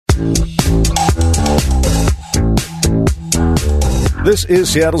This is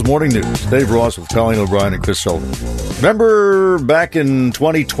Seattle's Morning News. Dave Ross with Colleen O'Brien and Chris Sullivan. Remember back in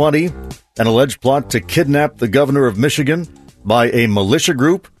 2020, an alleged plot to kidnap the governor of Michigan by a militia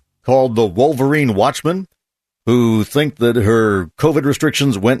group called the Wolverine Watchmen, who think that her COVID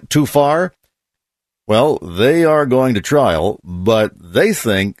restrictions went too far? Well, they are going to trial, but they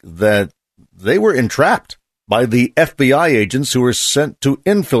think that they were entrapped by the FBI agents who were sent to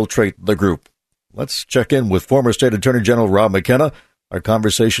infiltrate the group. Let's check in with former State Attorney General Rob McKenna. Our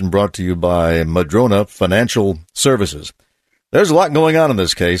conversation brought to you by Madrona Financial Services. There's a lot going on in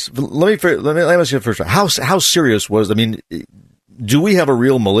this case. Let me ask you first. How serious was? I mean, do we have a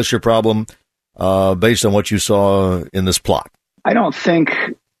real militia problem based on what you saw in this plot? I don't think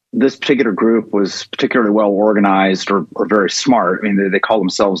this particular group was particularly well organized or very smart. I mean, they call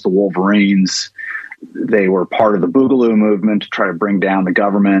themselves the Wolverines. They were part of the Boogaloo movement to try to bring down the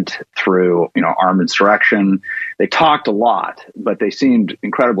government through, armed insurrection. They talked a lot, but they seemed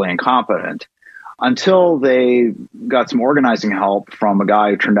incredibly incompetent until they got some organizing help from a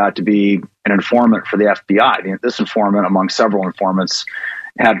guy who turned out to be an informant for the FBI. This informant, among several informants,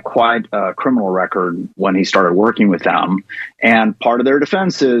 had quite a criminal record when he started working with them. And part of their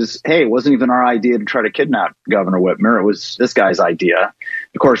defense is, hey, it wasn't even our idea to try to kidnap Governor Whitmer. It was this guy's idea.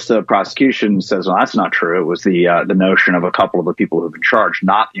 Of course, the prosecution says, well, that's not true. It was the notion of a couple of the people who've been charged,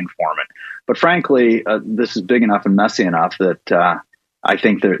 not the informant. But frankly, this is big enough and messy enough that I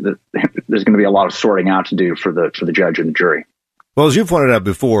think there's going to be a lot of sorting out to do for the judge and the jury. Well, as you pointed out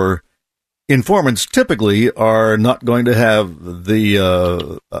before, informants typically are not going to have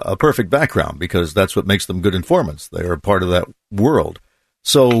a perfect background because that's what makes them good informants. They are part of that world.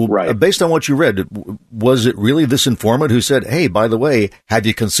 So right. Based on what you read, was it really this informant who said, hey, by the way, have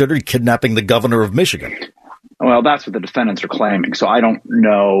you considered kidnapping the governor of Michigan? Well, that's what the defendants are claiming. So I don't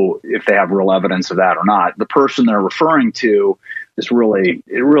know if they have real evidence of that or not. The person they're referring to is really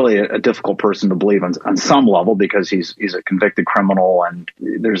a difficult person to believe on some level because he's a convicted criminal, and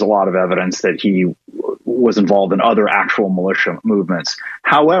there's a lot of evidence that he was involved in other actual militia movements.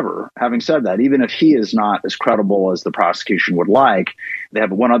 However, having said that, even if he is not as credible as the prosecution would like, they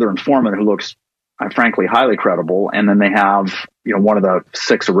have one other informant who looks, frankly, highly credible, and then they have one of the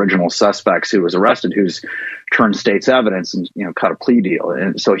 6 original suspects who was arrested who's turned state's evidence and cut a plea deal,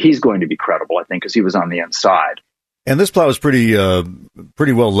 and so he's going to be credible, I think, because he was on the inside. And this plot was pretty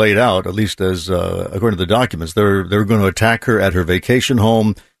well laid out, at least as according to the documents. They were going to attack her at her vacation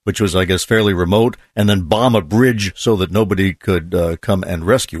home, which was, I guess, fairly remote, and then bomb a bridge so that nobody could come and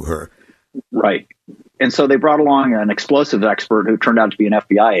rescue her. Right. And so they brought along an explosive expert who turned out to be an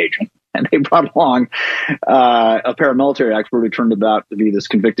FBI agent, and they brought along a paramilitary expert who turned out to be this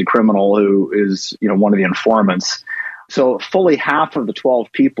convicted criminal who is, one of the informants. So fully half of the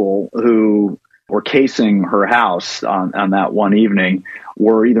 12 people who were casing her house on that one evening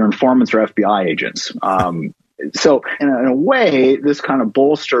were either informants or FBI agents. So in a way, this kind of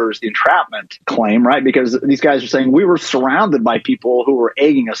bolsters the entrapment claim, right? Because these guys are saying we were surrounded by people who were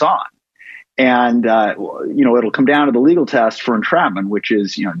egging us on. And, it'll come down to the legal test for entrapment, which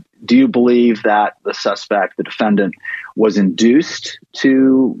is, do you believe that the suspect, the defendant, was induced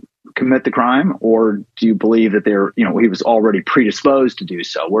to commit the crime, or do you believe that he was already predisposed to do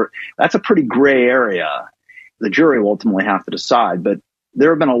so? That's a pretty gray area. The jury will ultimately have to decide, but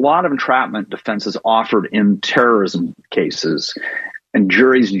there have been a lot of entrapment defenses offered in terrorism cases, and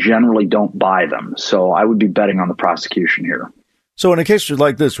juries generally don't buy them. So I would be betting on the prosecution here. So in a case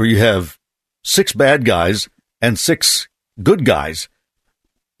like this, where you have 6 bad guys and 6 good guys,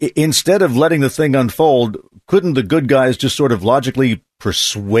 instead of letting the thing unfold, couldn't the good guys just sort of logically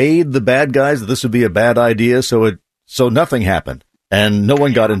persuade the bad guys that this would be a bad idea, so nothing happened and no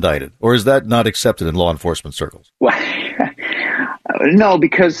one got indicted? Or is that not accepted in law enforcement circles? Well, no,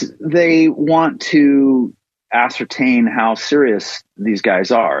 because they want to ascertain how serious these guys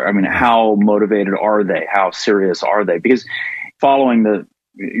are. I mean, how motivated are they? How serious are they? Because following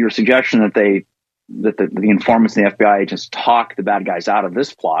your suggestion that the informants and the FBI agents talk the bad guys out of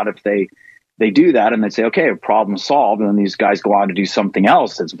this plot, if they do that and they say, okay, problem solved, and then these guys go on to do something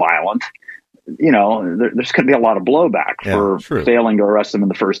else that's violent, there's going to be a lot of blowback for failing to arrest them in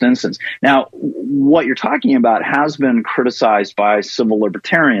the first instance. Now, what you're talking about has been criticized by civil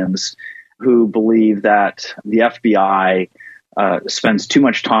libertarians who believe that the FBI spends too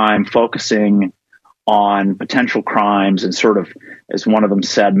much time focusing on potential crimes and sort of, as one of them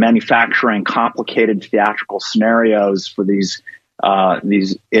said, manufacturing complicated theatrical scenarios for these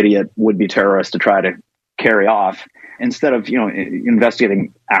idiot would-be terrorists to try to carry off. instead of,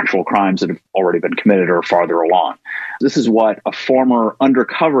 investigating actual crimes that have already been committed or farther along. This is what a former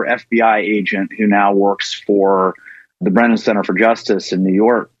undercover FBI agent who now works for the Brennan Center for Justice in New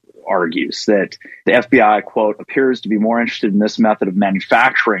York argues, that the FBI, quote, appears to be more interested in this method of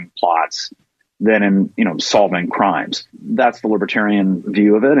manufacturing plots than in, solving crimes. That's the libertarian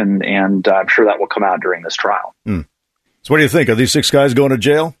view of it, and I'm sure that will come out during this trial. So what do you think? Are these 6 guys going to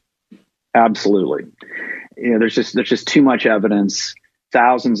jail? Absolutely. There's just too much evidence,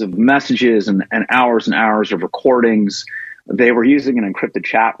 thousands of messages and hours of recordings. They were using an encrypted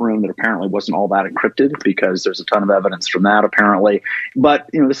chat room that apparently wasn't all that encrypted, because there's a ton of evidence from that, apparently. But,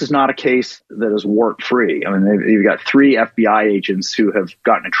 this is not a case that is wart-free. I mean, you've got 3 FBI agents who have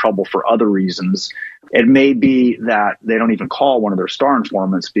gotten in trouble for other reasons. It may be that they don't even call one of their star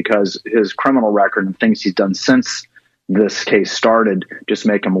informants because his criminal record and things he's done since this case started just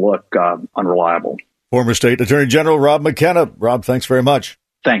make him look unreliable. Former State Attorney General Rob McKenna. Rob, thanks very much.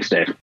 Thanks, Dave.